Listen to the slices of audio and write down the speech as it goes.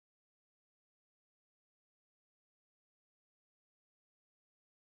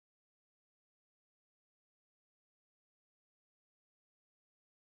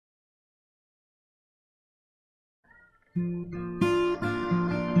The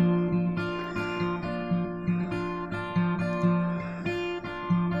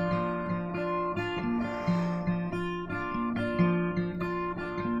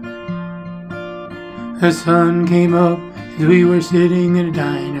sun came up as we were sitting in a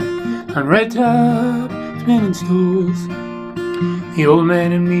diner on red top, spinning stools. The old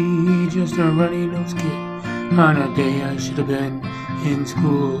man and me, just a runny-nosed kid on a day I should have been in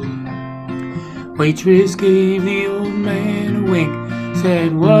school. Waitress gave the old man a wink,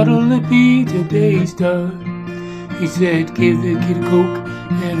 said, "What'll it be today, stud?" He said, "Give the kid a Coke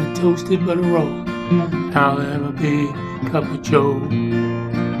and a toasted butter roll. I'll have a big cup of Joe."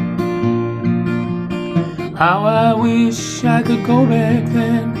 How I wish I could go back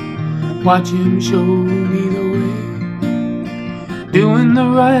then, watch him show me the way, doing the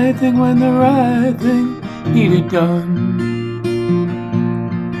right thing when the right thing needed done.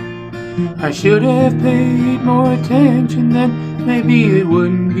 I should have paid more attention then, maybe it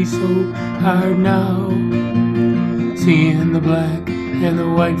wouldn't be so hard now, seeing the black and the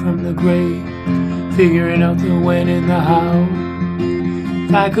white from the gray, figuring out the when and the how.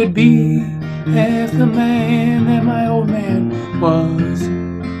 If I could be half the man that my old man was,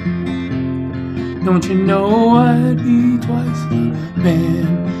 don't you know I'd be twice the man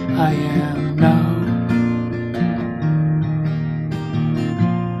I am now.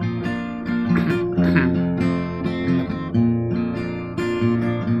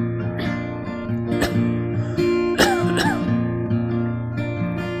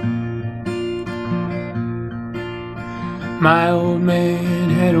 My old man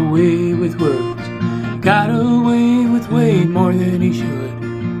had a way with words, got away with way more than he should.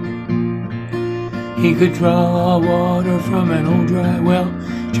 He could draw water from an old dry well,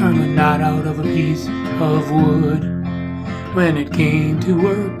 charm a knot out of a piece of wood. When it came to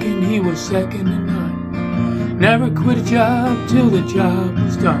working, he was second to none. Never quit a job till the job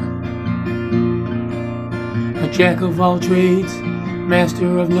was done. A jack of all trades,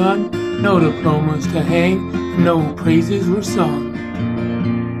 master of none, no diplomas to hang, no praises were sung.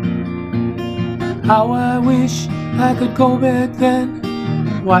 How I wish I could go back then,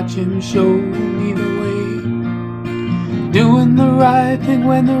 watch him show me the way, doing the right thing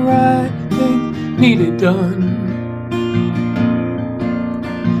when the right thing needed done.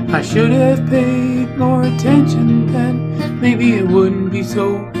 I should have paid more attention then, maybe it wouldn't be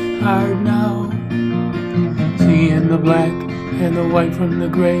so hard now, seeing the black and the white from the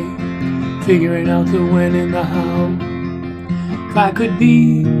gray, figuring out the when and the how. If I could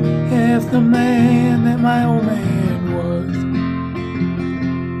be half the man that my old man was,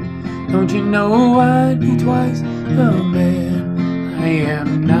 don't you know I'd be twice the man I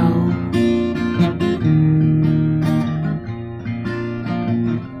am now.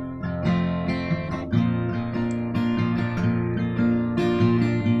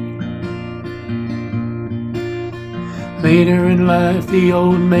 Later in life, the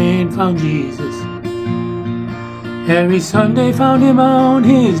old man found Jesus. Every Sunday found him on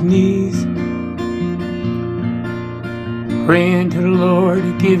his knees, praying to the Lord,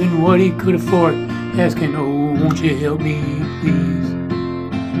 giving what he could afford, asking, "Oh, won't you help me, please?"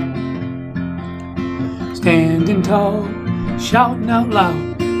 Standing tall, shouting out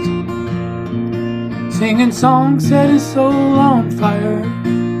loud, singing songs set his soul on fire.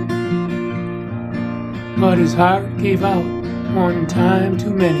 But his heart gave out one time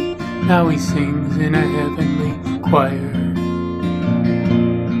too many. Now he sings in a heavenly choir.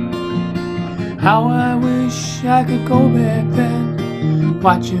 How I wish I could go back then,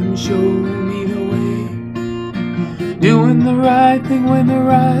 watch him show me the way, doing the right thing when the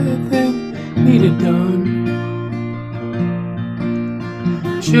right thing needed done.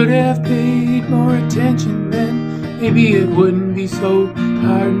 Should have paid more attention then, maybe it wouldn't be so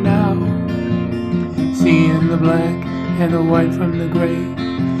hard now, seeing the black and the white from the gray,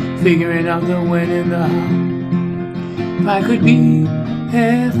 figuring out the when and the how. If I could be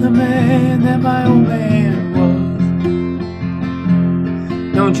half the man that my old man was,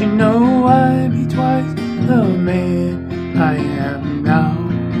 don't you know I'd be twice the man I am now.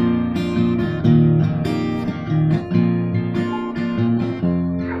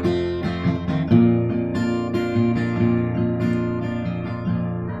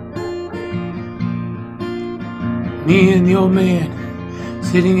 Me and the old man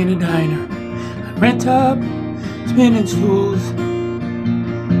sitting in a diner on red top, spinning stools.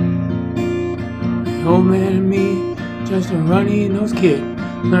 The old man and me, just a runny-nosed kid,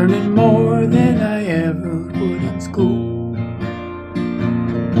 learning more than I ever would in school.